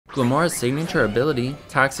Glimmora's signature ability,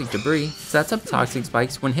 Toxic Debris, sets up toxic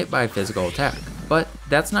spikes when hit by a physical attack. But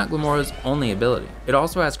that's not Glimmora's only ability. It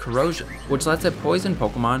also has Corrosion, which lets it poison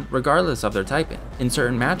Pokemon regardless of their typing. In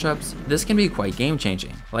certain matchups, this can be quite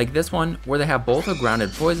game-changing, like this one where they have both a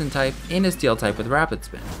grounded poison type and a steel type with Rapid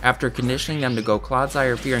Spin. After conditioning them to go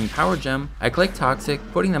Clodsire or Fearing Power Gem, I click Toxic,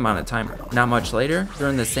 putting them on a timer. Not much later, they're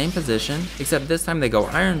in the same position, except this time they go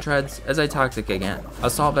Iron Treads as I Toxic again.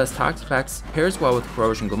 Assault Vest Toxapex pairs well with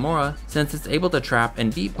Corrosion Glimmora since it's able to trap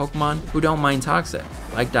and beat Pokemon who don't mind Toxic,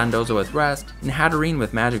 like Dondozo with Rest and Hatterene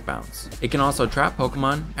with Magic Bounce. It can also trap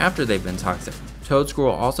Pokemon after they've been Toxic.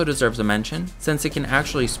 Toadscruel also deserves a mention since it can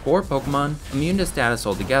actually spore Pokemon immune to status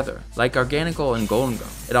altogether, like Organical and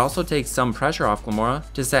Goldengo. It also takes some pressure off Glimmora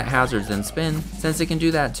to set hazards and spin since it can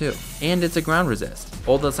do that too. And it's a ground resist.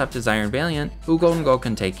 Oldest left is Iron Valiant, who Goldengo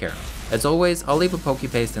can take care of. As always, I'll leave a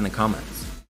Pokepaste in the comments.